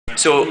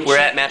So we're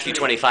at Matthew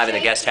 25 in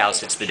the guest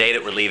house. It's the day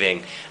that we're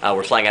leaving.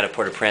 We're flying out of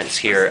Port-au-Prince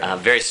here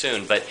very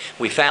soon, but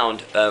we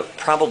found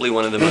probably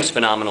one of the most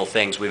phenomenal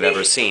things we've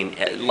ever seen.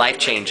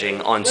 Life-changing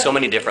on so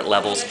many different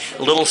levels.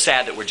 A little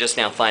sad that we're just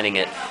now finding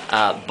it,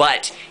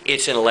 but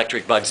it's an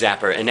electric bug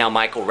zapper, and now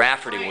Michael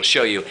Rafferty will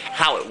show you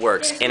how it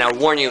works. And I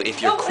warn you,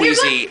 if you're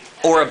queasy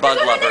or a bug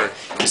lover,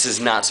 this is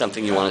not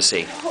something you want to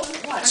see.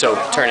 So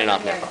turn it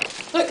off now.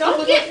 Look, look,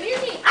 look.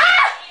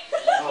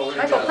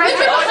 Michael,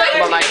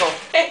 Come on, Michael.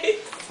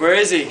 Where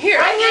is he? Here.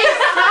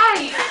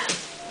 Hi.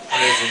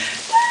 Where is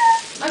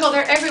he? Michael,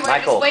 they're everywhere.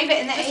 Michael. Just wave it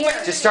in the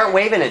air. Just start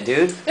waving it,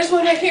 dude. There's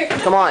one right here.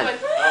 Come on.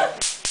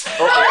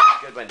 Oh,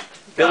 good one.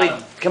 Billy,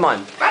 come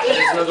on. Right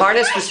here.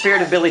 Harness the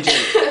spirit of Billie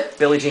Jean.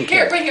 Billie Jean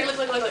Here, King. right here. Look,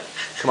 look, look, look.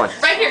 Come on.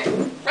 Right here.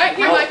 Right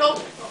here,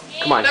 Michael.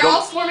 Come on. They're Go,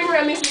 all swarming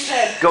around Macy's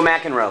head. go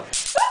McEnroe.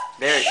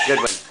 There, good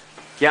one.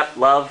 Yep,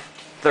 love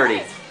 30.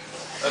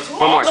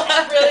 One more.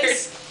 Really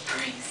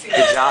crazy.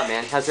 Good job,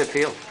 man. How's it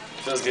feel?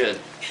 Feels good.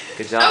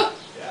 Good job.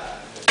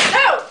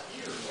 Oh!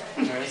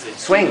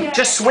 Swing.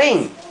 Just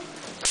swing.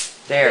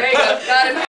 There you go. Got him.